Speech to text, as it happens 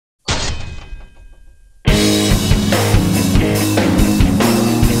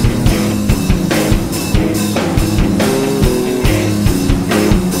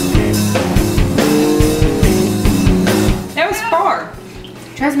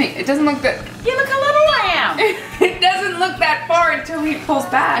me. It doesn't look that. Yeah, look how little I am. It doesn't look that far until he pulls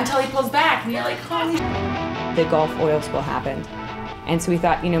back. Until he pulls back, and you're like, holy. The Gulf oil spill happened. And so we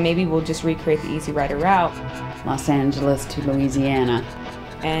thought, you know, maybe we'll just recreate the Easy Rider route. Los Angeles to Louisiana.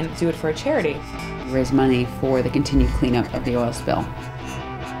 And do it for a charity. Raise money for the continued cleanup of the oil spill.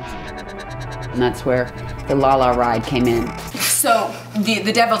 And that's where the La La ride came in. So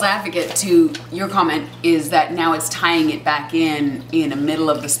the devil's advocate to your comment is that now it's tying it back in the middle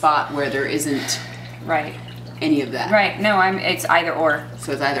of the spot where there isn't Right. any of that. Right. No, it's either or.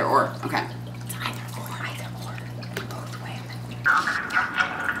 So it's either or. Okay. It's either or. Either or. Both ways.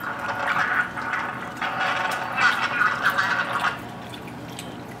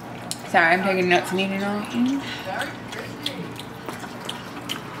 Sorry, I'm taking notes and eating all.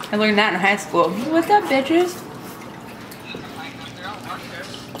 I learned that in high school. What's up, bitches?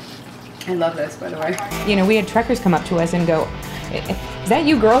 I love this, by the way. You know, we had trekkers come up to us and go, is that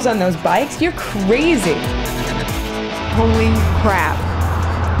you girls on those bikes? You're crazy. Holy crap.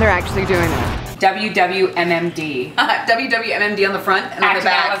 They're actually doing it. WWMMD. WWMMD on the front and on the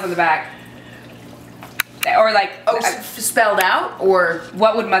back. Outlaws on the back. Or like, Spelled out, or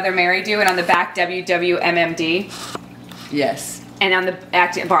what would Mother Mary do? And on the back, WWMMD. yes. And on the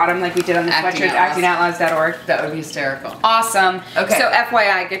bottom, like we did on the Acting sweatshirt, Outlaws. actingoutlaws.org. That would be hysterical. Awesome. Okay. So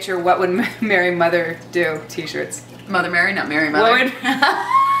FYI, get your What Would Mary Mother Do t-shirts. Mother Mary, not Mary Mother. What would...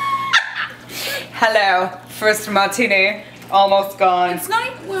 Hello. First martini. Almost gone. It's not,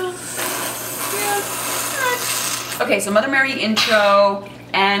 well, yeah. Okay, so Mother Mary intro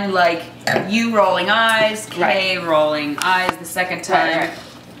and like you rolling eyes, Kay rolling eyes the second time. Right.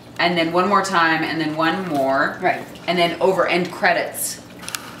 And then one more time, and then one more. Right. And then over end credits,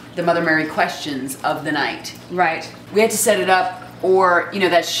 the Mother Mary questions of the night. Right. We had to set it up, or you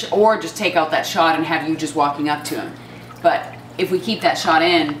know or just take out that shot and have you just walking up to him. But if we keep that shot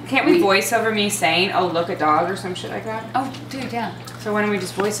in, Can't we voice over me saying, oh, look a dog or some shit like that? Oh, dude, yeah. So why don't we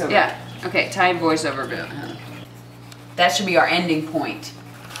just voice over? Yeah. Okay, Thai voiceover bit. That should be our ending point.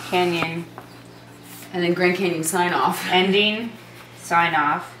 Canyon. And then Grand Canyon sign off. Ending. Sign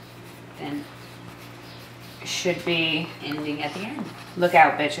off. Then Should be. ending at the end. Look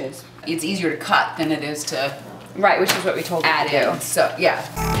out, bitches. It's easier to cut than it is to Right, which is what we told you add to do. in. So, yeah.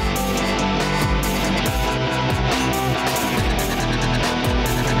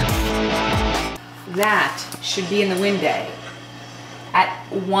 That should be in the wind day. At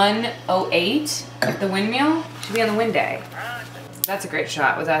 1:08, the windmill should be on the wind day. That's a great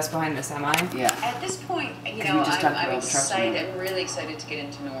shot with us behind the semi. Yeah. At this point, you we know, just talked I'm about the trucks excited. and- I'm really excited to get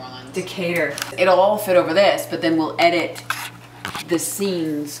into New Orleans. Decatur. It'll all fit over this, but then we'll edit the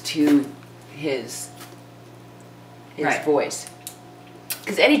scenes to his Right. voice.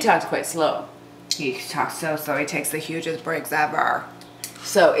 Because Eddie talks quite slow. He talks so slow, he takes the hugest breaks ever.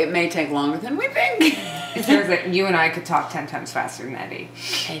 So it may take longer than we think. It feels like you and I could talk 10 times faster than Eddie.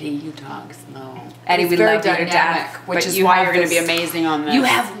 Eddie, you talk slow. Eddie, It's we very love you to dynamic, death, which but is you why have you're going to be this- amazing on this. You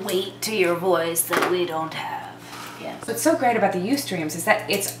have weight to your voice that we don't have. Yes. What's so great about the Ustreams is that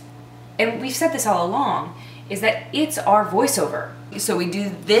it's, and we've said this all along, is that it's our voiceover. So we do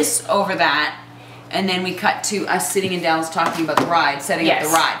this over that, and then we cut to us sitting in Dallas talking about the ride, setting up the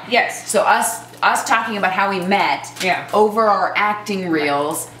ride. Yes. So us talking about how we met Yeah. over our acting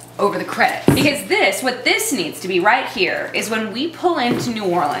reels, over the credits. Because what this needs to be right here is when we pull into New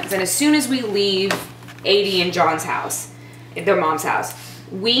Orleans, and as soon as we leave Adie and John's house, their mom's house,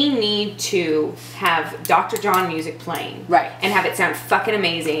 we need to have Dr. John music playing. Right. And have it sound fucking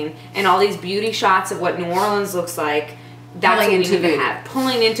amazing, and all these beauty shots of what New Orleans looks like. That's Pulling what we into need to voodoo. have.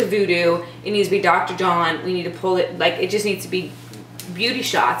 Pulling into voodoo. It needs to be Dr. John. We need to pull it, like, it just needs to be beauty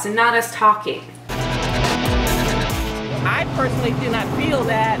shots and not us talking. I personally do not feel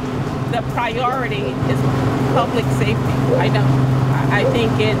that the priority is public safety. I don't. I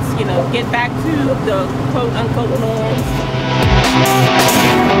think it's, you know, get back to the quote unquote norms.